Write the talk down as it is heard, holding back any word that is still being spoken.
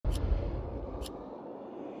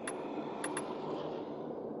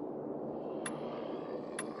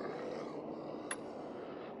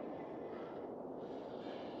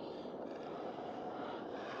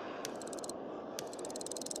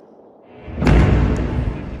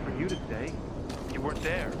to say you weren't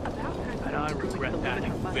there. And I regret that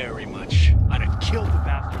very much. I'd have killed the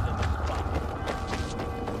bastard on the spot.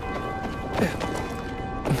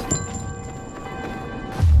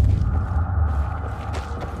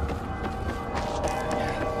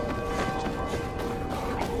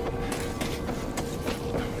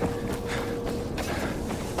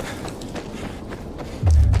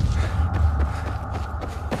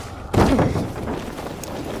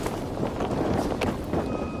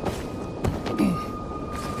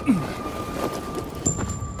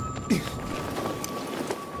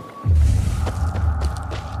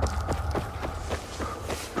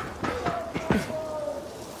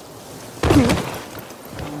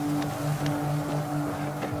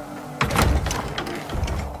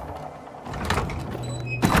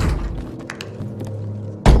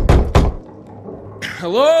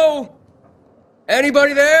 Hello?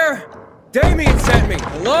 Anybody there? Damien sent me.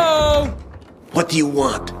 Hello? What do you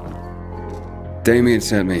want? Damien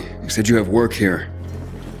sent me. He said you have work here.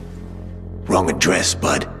 Wrong address,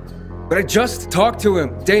 bud. But I just talked to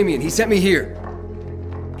him. Damien, he sent me here.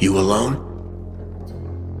 You alone?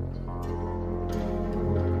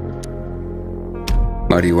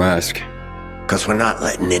 Why do you ask? 'Cause we're not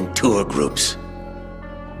letting in tour groups.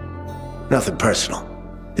 Nothing personal.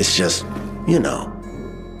 It's just, you know,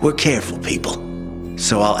 we're careful people.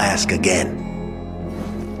 So I'll ask again.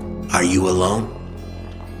 Are you alone?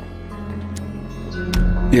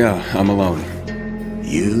 Yeah, I'm alone.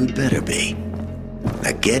 You'd better be.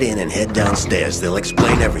 Now get in and head downstairs. They'll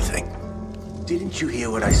explain everything. Didn't you hear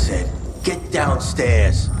what I said? Get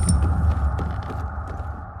downstairs.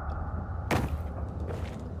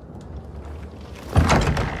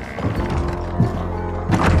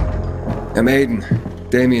 I'm Aiden.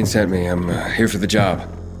 Damien sent me. I'm here for the job.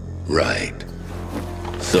 Right.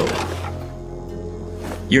 So,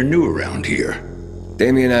 you're new around here.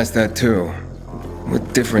 Damien asked that too.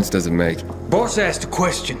 What difference does it make? Boss asked a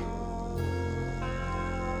question.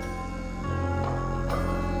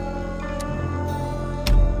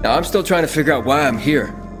 Now, I'm still trying to figure out why I'm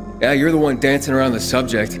here. Yeah, you're the one dancing around the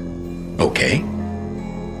subject. Okay.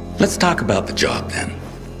 Let's talk about the job then.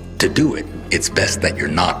 To do it, it's best that you're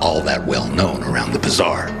not all that well known around the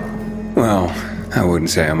bazaar. Well, I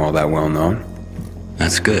wouldn't say I'm all that well known.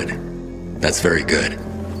 That's good. That's very good.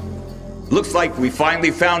 Looks like we finally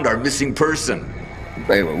found our missing person.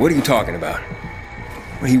 Wait, what are you talking about?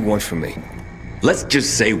 What do you want from me? Let's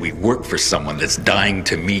just say we work for someone that's dying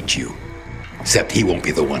to meet you. Except he won't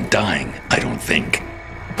be the one dying, I don't think.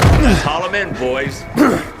 Call him in, boys.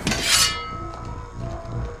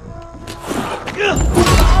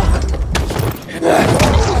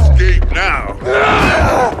 Escape now!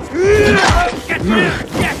 Get here,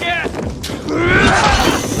 jackass!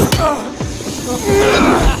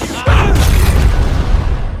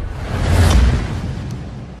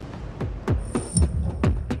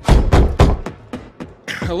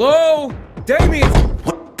 Hello? Damien!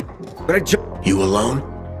 What? But You alone?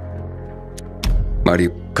 Why do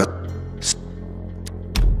you...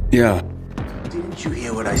 Yeah. Didn't you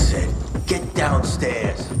hear what I said? Get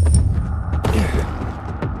downstairs.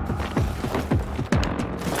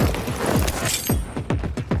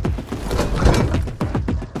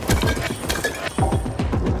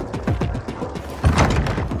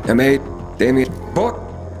 I made Damien... What?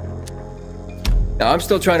 Now, I'm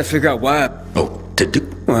still trying to figure out why... Oh, to do...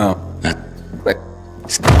 Well... Wait.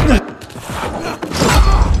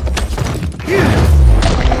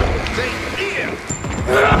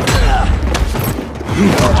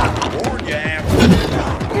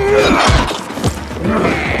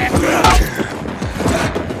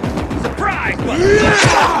 Surprise!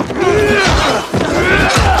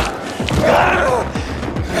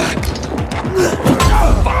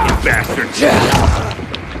 Fucking bastard!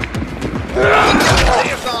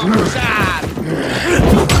 It's on the side!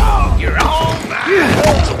 You're all mine!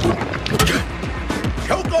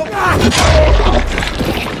 Choke him!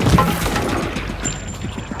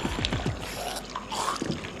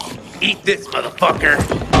 Eat this, motherfucker!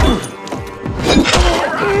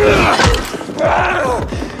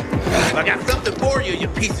 I got something for you, you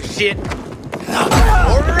piece of shit!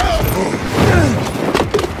 Order up!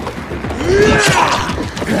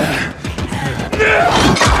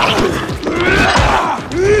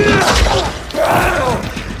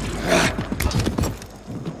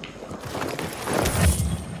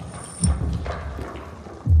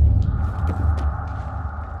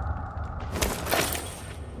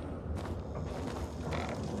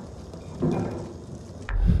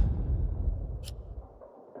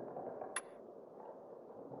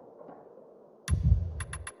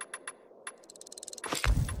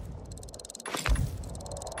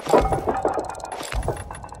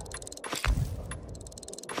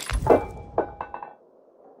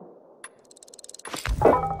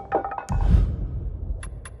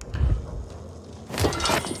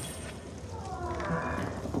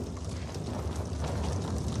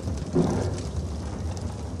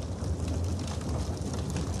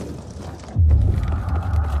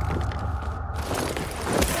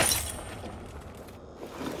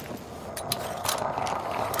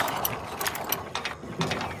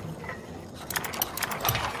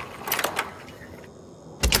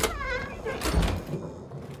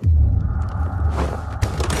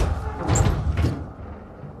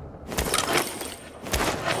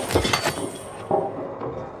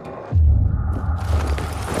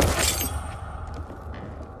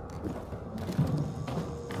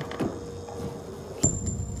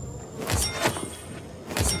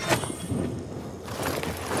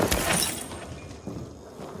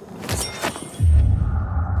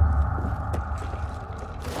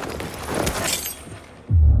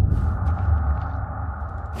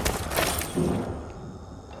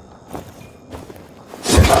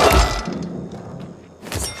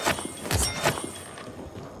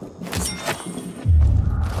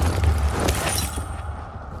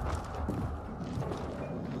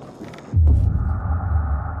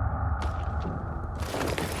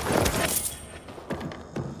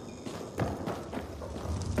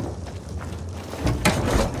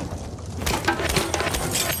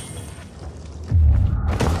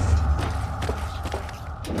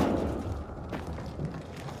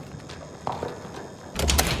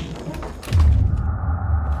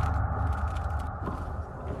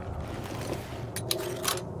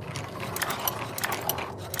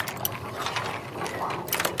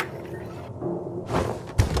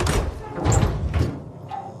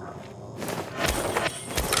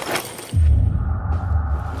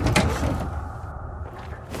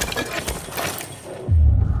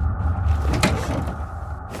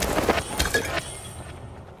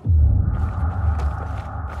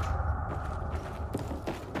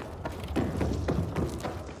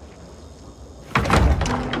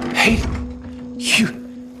 Aiden, you,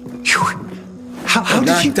 how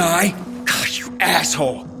did you die? Gosh, you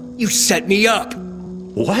asshole! You set me up!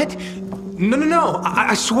 What? No,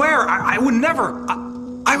 I swear, I would never.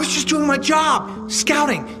 I was just doing my job,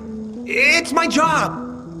 scouting. It's my job.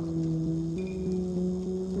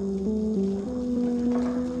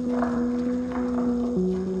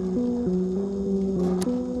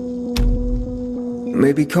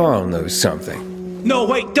 Maybe Carl knows something. No,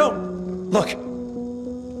 wait, don't! Look,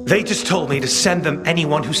 they just told me to send them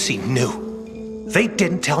anyone who seemed new. They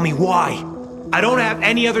didn't tell me why. I don't have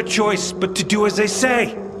any other choice but to do as they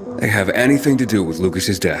say. They have anything to do with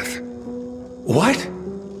Lucas's death. What?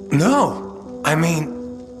 No. I mean...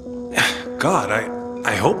 God,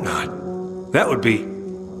 I hope not. That would be...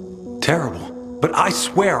 terrible. But I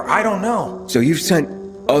swear, I don't know. So you've sent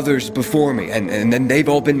others before me, and then they've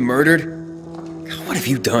all been murdered? What have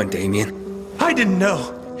you done, Damien? I didn't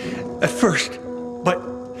know. At first. But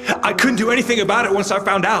I couldn't do anything about it once I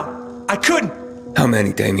found out. I couldn't. How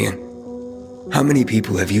many, Damien? How many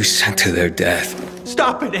people have you sent to their death?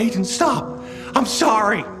 Stop it, Aiden, stop. I'm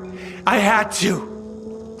sorry. I had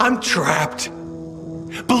to. I'm trapped.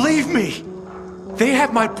 Believe me, they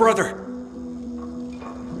have my brother.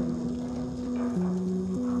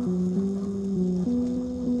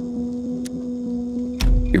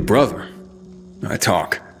 Your brother?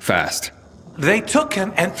 Talk. Fast. They took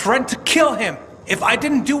him and threatened to kill him if I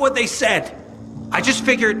didn't do what they said. I just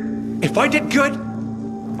figured if I did good,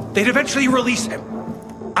 they'd eventually release him.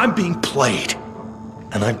 I'm being played,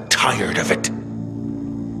 and I'm tired of it.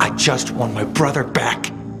 I just want my brother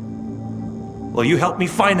back. Will you help me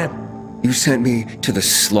find him? You sent me to the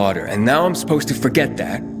slaughter, and now I'm supposed to forget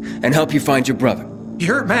that and help you find your brother.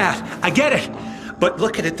 You're mad, I get it. But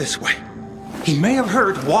look at it this way. He may have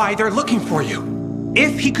heard why they're looking for you.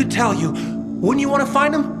 If he could tell you, wouldn't you want to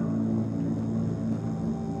find him?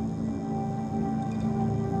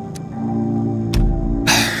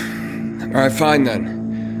 Alright, fine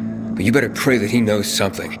then. But you better pray that he knows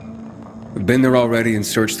something. We've been there already and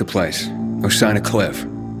searched the place. No sign of Cliff.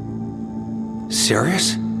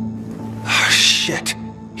 Serious? Oh, shit.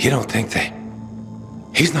 You don't think they...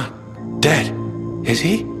 He's not dead, is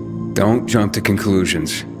he? Don't jump to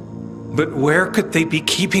conclusions. But where could they be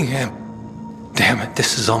keeping him? Damn it,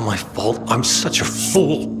 this is all my fault. I'm such a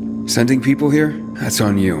fool. Sending people here? That's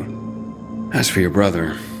on you. As for your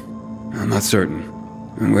brother, I'm not certain.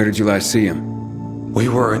 And where did you last see him? We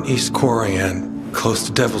were in East Quarry and close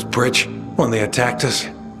to Devil's Bridge when they attacked us.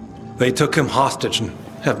 They took him hostage and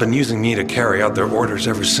have been using me to carry out their orders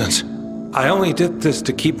ever since. I only did this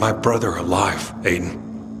to keep my brother alive, Aiden.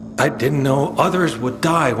 I didn't know others would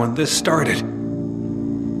die when this started.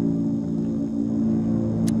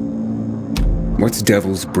 What's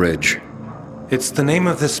Devil's Bridge? It's the name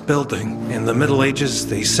of this building. In the Middle Ages,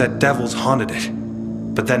 they said devils haunted it.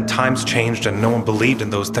 But then times changed and no one believed in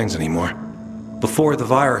those things anymore. Before the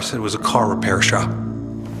virus, it was a car repair shop.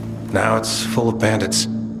 Now it's full of bandits.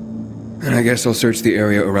 And I guess I'll search the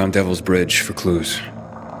area around Devil's Bridge for clues.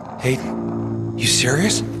 Aiden, you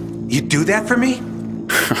serious? You'd do that for me?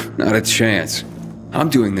 Not a chance. I'm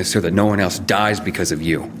doing this so that no one else dies because of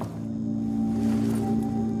you.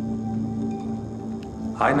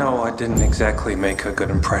 I know I didn't exactly make a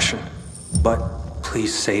good impression, but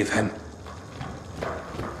please save him.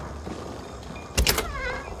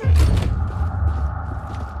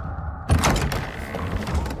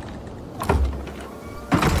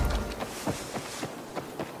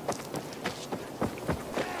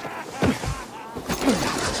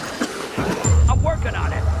 I'm working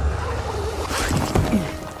on it.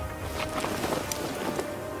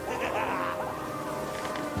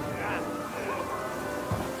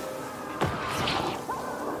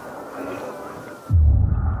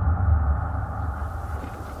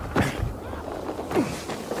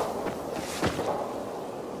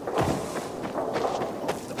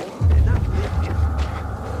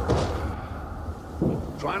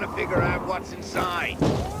 Trying to figure out what's inside.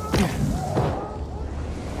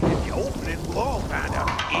 If you open it, we'll all find out.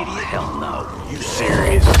 Idiot. Hell no. You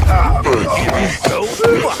serious?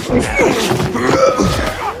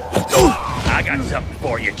 I got something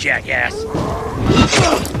for you, jackass.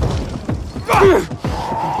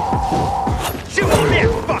 Shoot on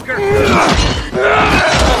this, fucker!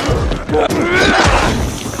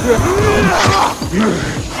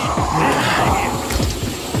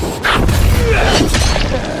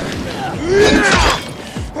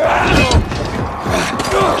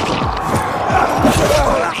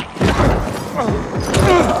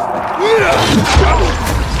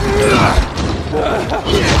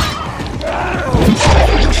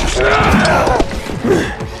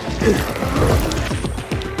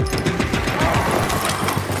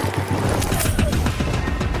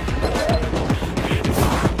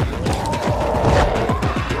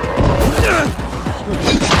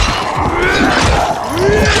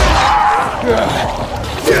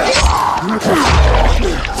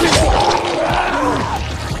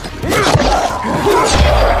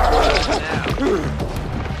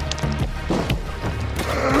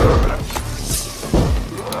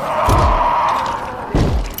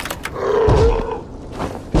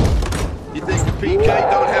 PK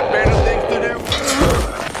don't have better things to do.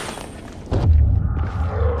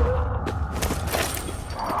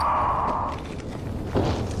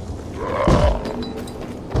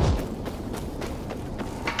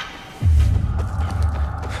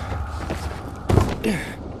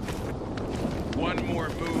 One more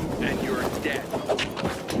move and you're dead.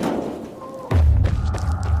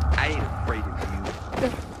 I ain't afraid of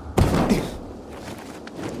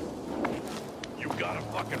you. You got a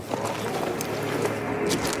fucking problem.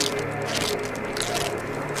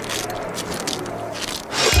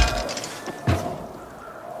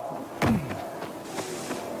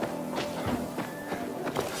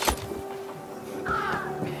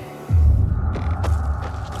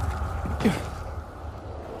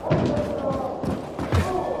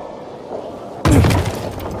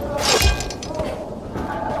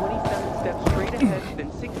 Straight ahead,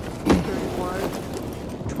 then 60,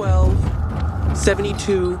 31, 12,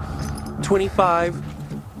 72, 25,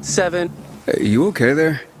 7. You okay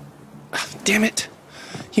there? Damn it.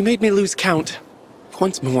 You made me lose count.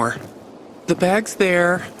 Once more. The bag's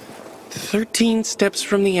there. 13 steps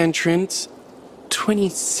from the entrance.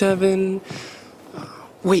 27.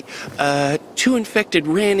 Wait, 2 infected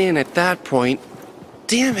ran in at that point.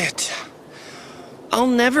 Damn it. I'll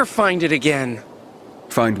never find it again.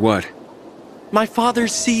 Find what? My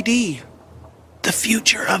father's CD. The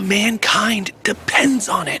future of mankind depends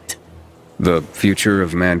on it. The future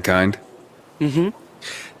of mankind?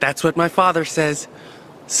 That's what my father says.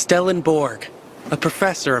 Stellenborg, a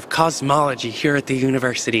professor of cosmology here at the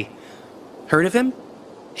university. Heard of him?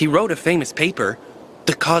 He wrote a famous paper,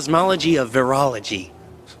 The Cosmology of Virology.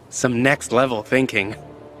 Some next level thinking.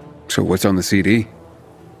 So what's on the CD?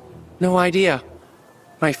 No idea.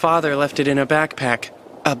 My father left it in a backpack.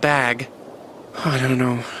 A bag. I don't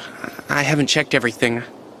know. I haven't checked everything.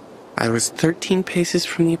 I was 13 paces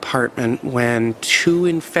from the apartment when 2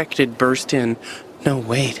 infected burst in. No,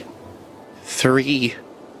 wait. 3.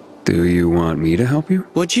 Do you want me to help you?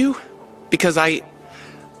 Would you? Because I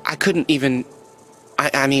couldn't even...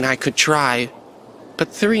 I mean, I could try. But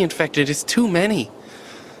 3 infected is too many.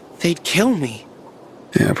 They'd kill me.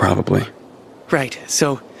 Yeah, probably. Right,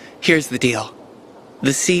 so here's the deal.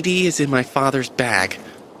 The CD is in my father's bag,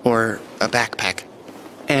 or a backpack.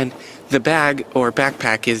 And the bag or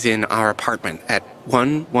backpack is in our apartment at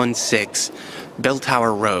 116 Bell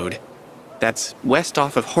Tower Road. That's west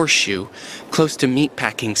off of Horseshoe, close to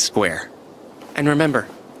Meatpacking Square. And remember,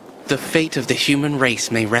 the fate of the human race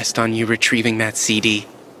may rest on you retrieving that CD.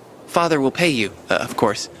 Father will pay you, of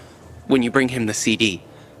course, when you bring him the CD.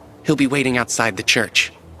 He'll be waiting outside the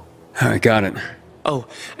church. I got it. Oh,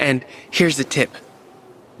 and here's a tip.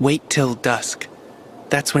 Wait till dusk.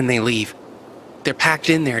 That's when they leave. They're packed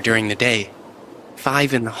in there during the day.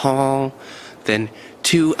 5 in the hall, then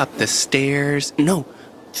 2 up the stairs. No,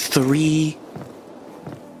 3.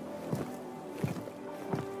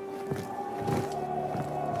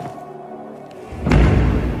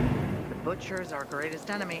 The Butcher's our greatest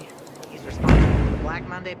enemy. He's responsible for the Black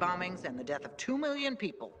Monday bombings and the death of 2 million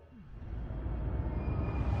people.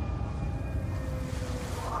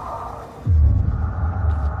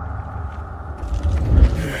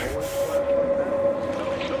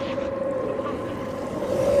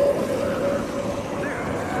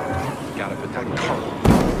 Gotta protect Carl.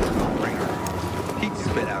 He'd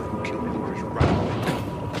spit out who killed Boris right away.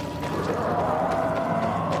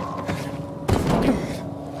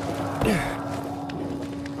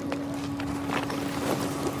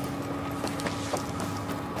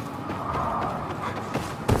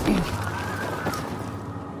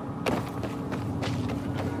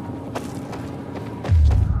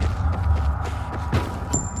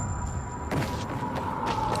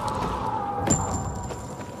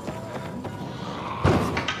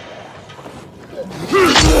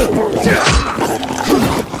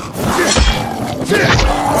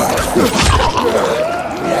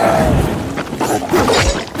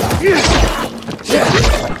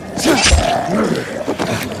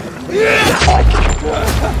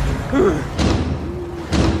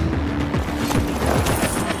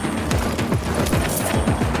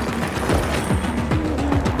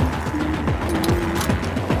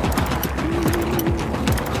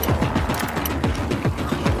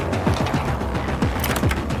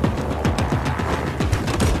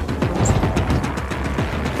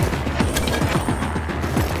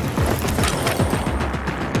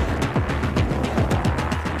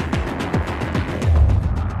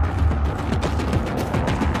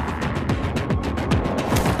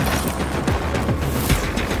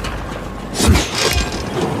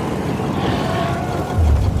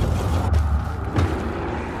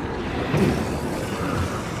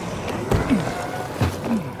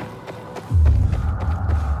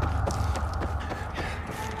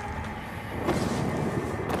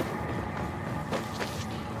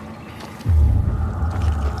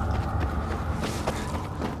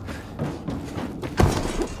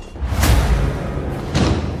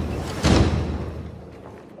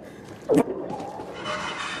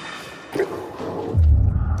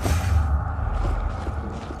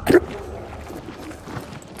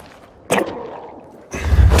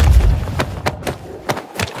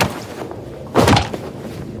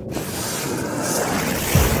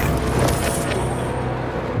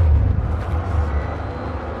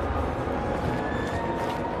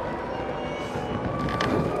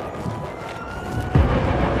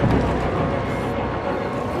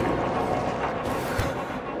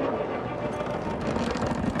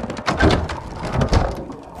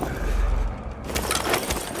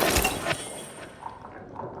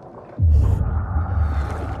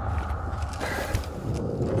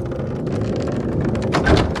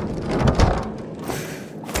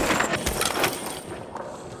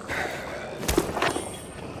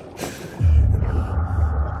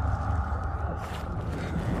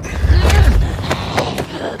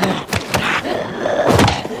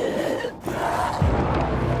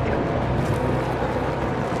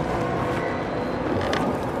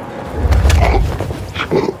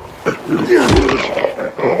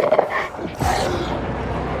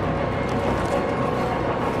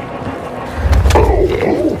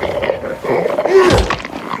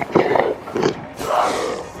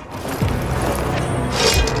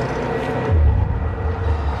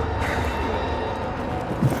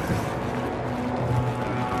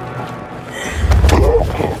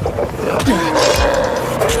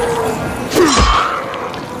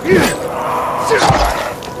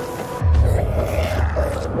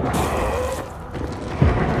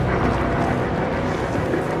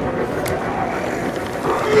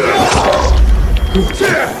 A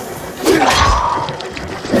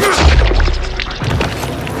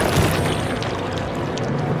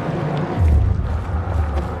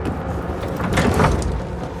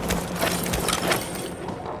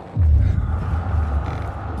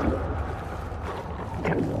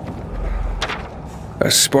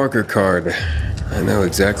Sparker card. I know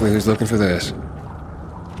exactly who's looking for this.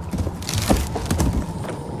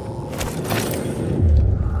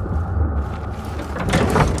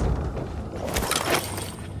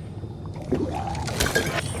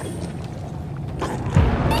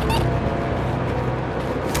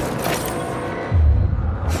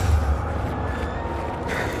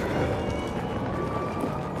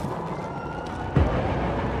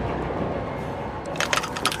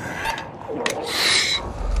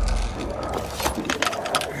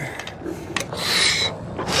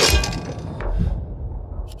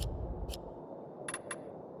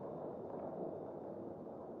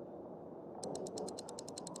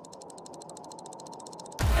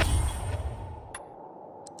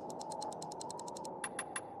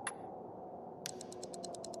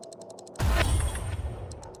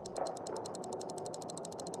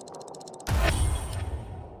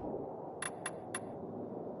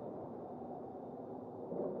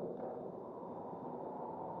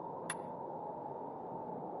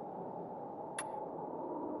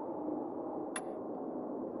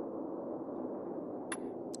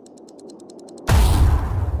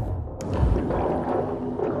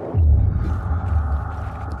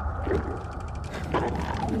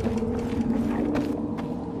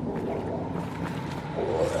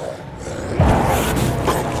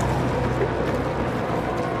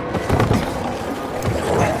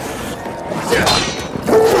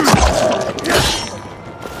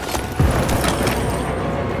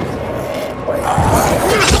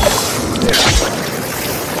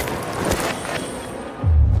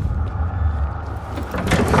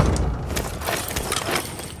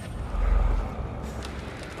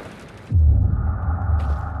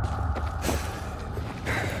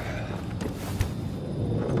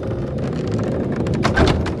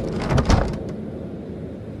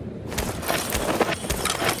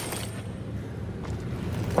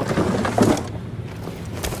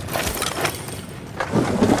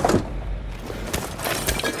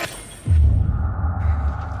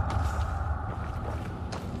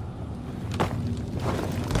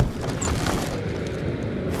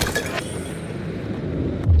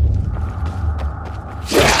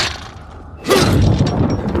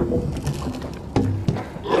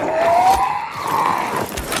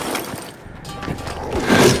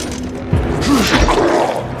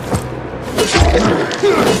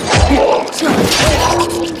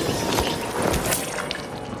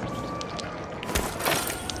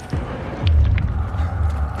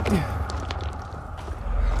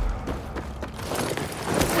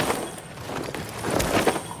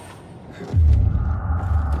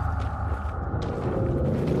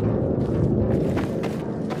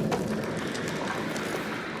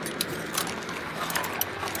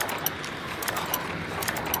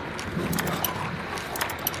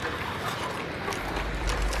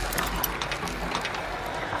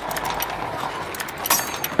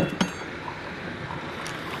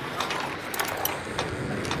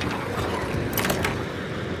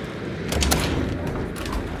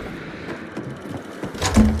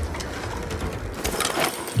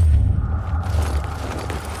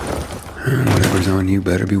 Whatever's on you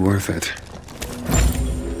better be worth it.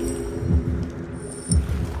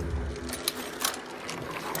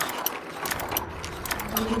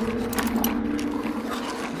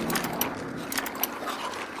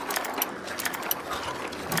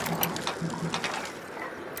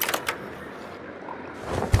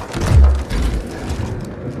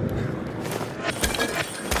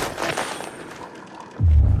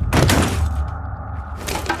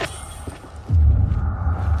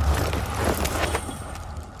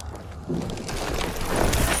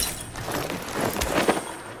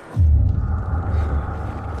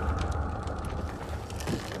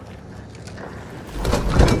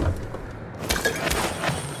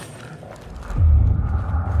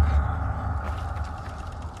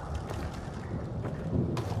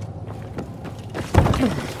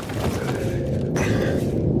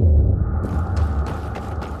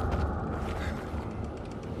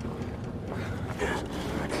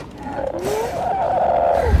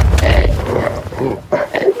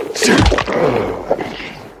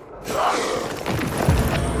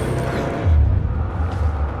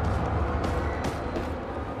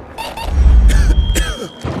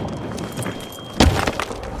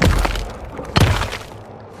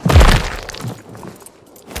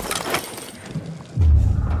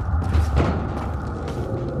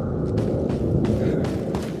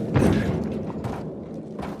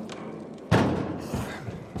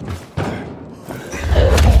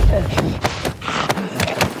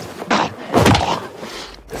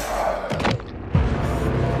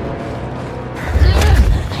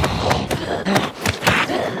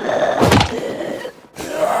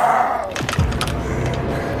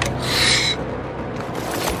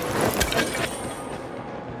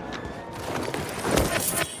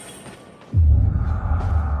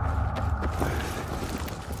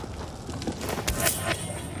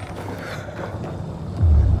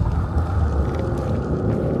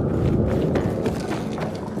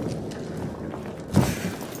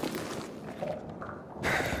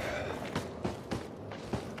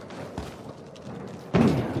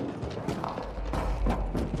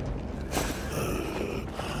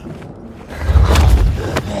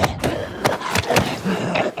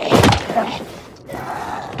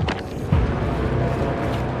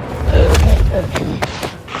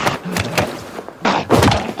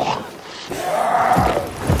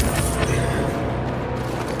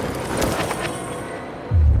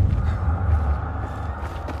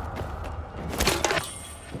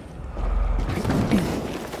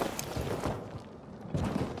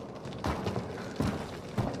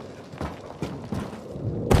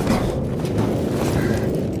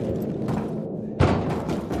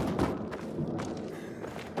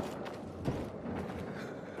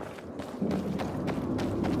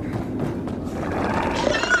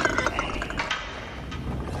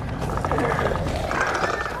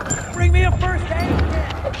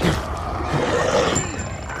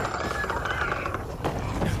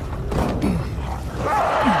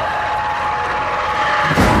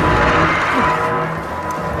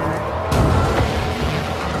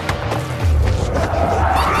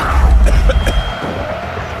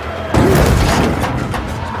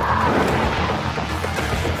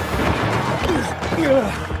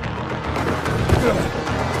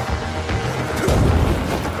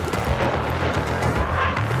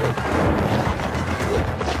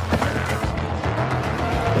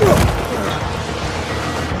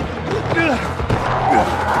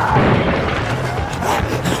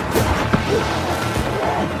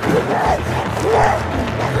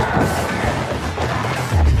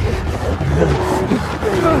 You're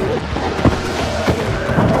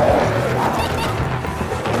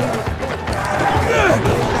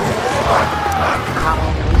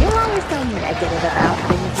always so negative about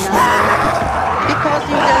things, Naira. Because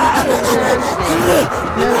you don't understand me.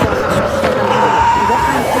 No one understands what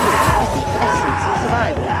I'm doing is the essence of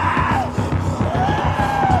survival.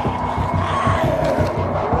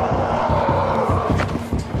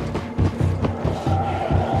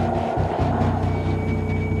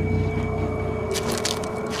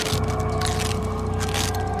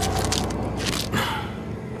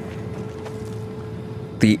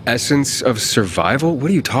 The essence of survival?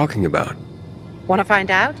 What are you talking about? Want to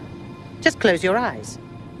find out? Just close your eyes.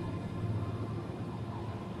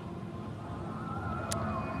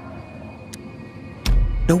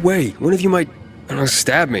 No way. One of you might, I don't know,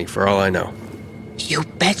 stab me for all I know. You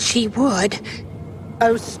bet she would.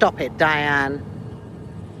 Oh, stop it, Diane.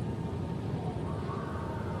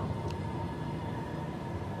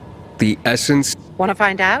 The essence? Want to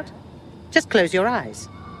find out? Just close your eyes.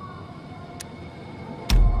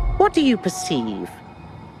 What do you perceive?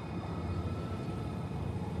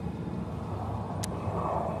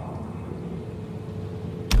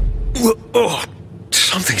 Oh,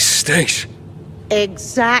 something stinks.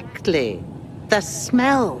 Exactly. The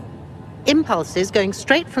smell. Impulses going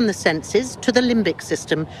straight from the senses to the limbic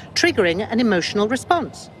system, triggering an emotional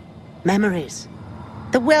response. Memories.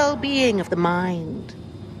 The well-being of the mind.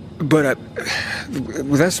 But,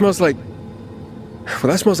 well, that smells like...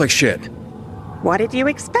 Well, that smells like shit. What did you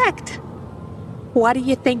expect? What do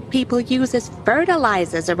you think people use as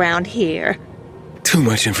fertilizers around here? Too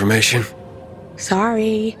much information.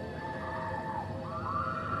 Sorry.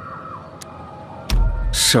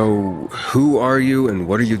 So, who are you and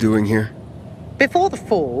what are you doing here? Before the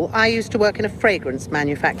fall, I used to work in a fragrance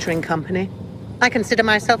manufacturing company. I consider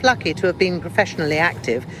myself lucky to have been professionally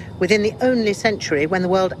active within the only century when the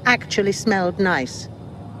world actually smelled nice.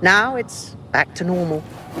 Now it's back to normal.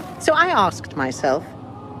 So I asked myself,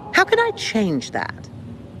 how can I change that?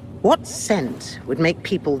 What scent would make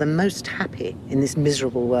people the most happy in this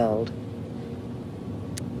miserable world?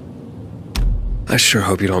 I sure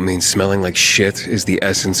hope you don't mean smelling like shit is the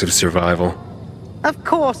essence of survival. Of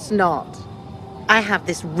course not. I have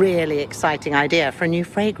this really exciting idea for a new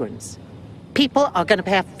fragrance. People are going to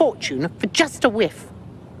pay a fortune for just a whiff.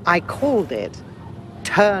 I called it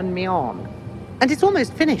Turn Me On. And it's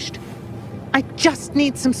almost finished. I just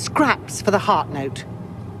need some scraps for the heart note.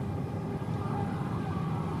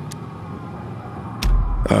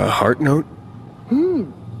 Heart note?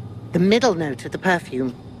 The middle note of the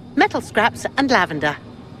perfume. Metal scraps and lavender.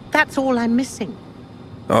 That's all I'm missing.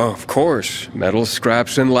 Oh, of course. Metal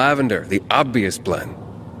scraps and lavender. The obvious blend.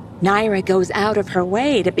 Naira goes out of her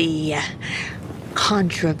way to be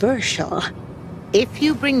controversial. If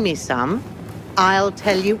you bring me some, I'll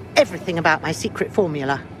tell you everything about my secret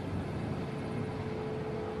formula.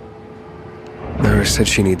 Naira said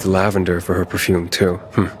she needs lavender for her perfume, too.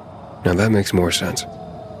 Now that makes more sense.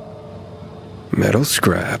 Metal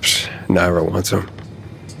scraps. Naira wants them.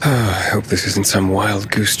 I hope this isn't some wild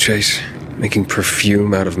goose chase. Making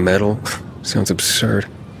perfume out of metal sounds absurd.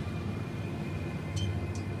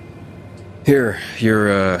 Here,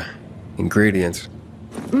 your, ingredients.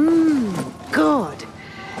 Good.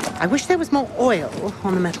 I wish there was more oil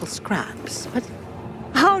on the metal scraps, but...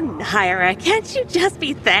 Oh, Naira, can't you just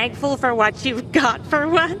be thankful for what you've got for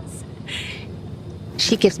once?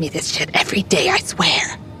 She gives me this shit every day, I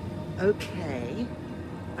swear. Okay.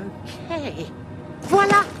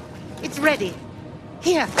 Voila! It's ready.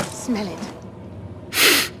 Here, smell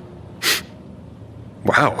it.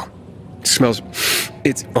 Wow. It smells...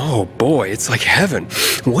 It's... Oh, boy, it's like heaven.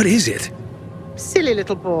 What is it? Silly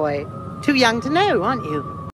little boy. Too young to know, aren't you?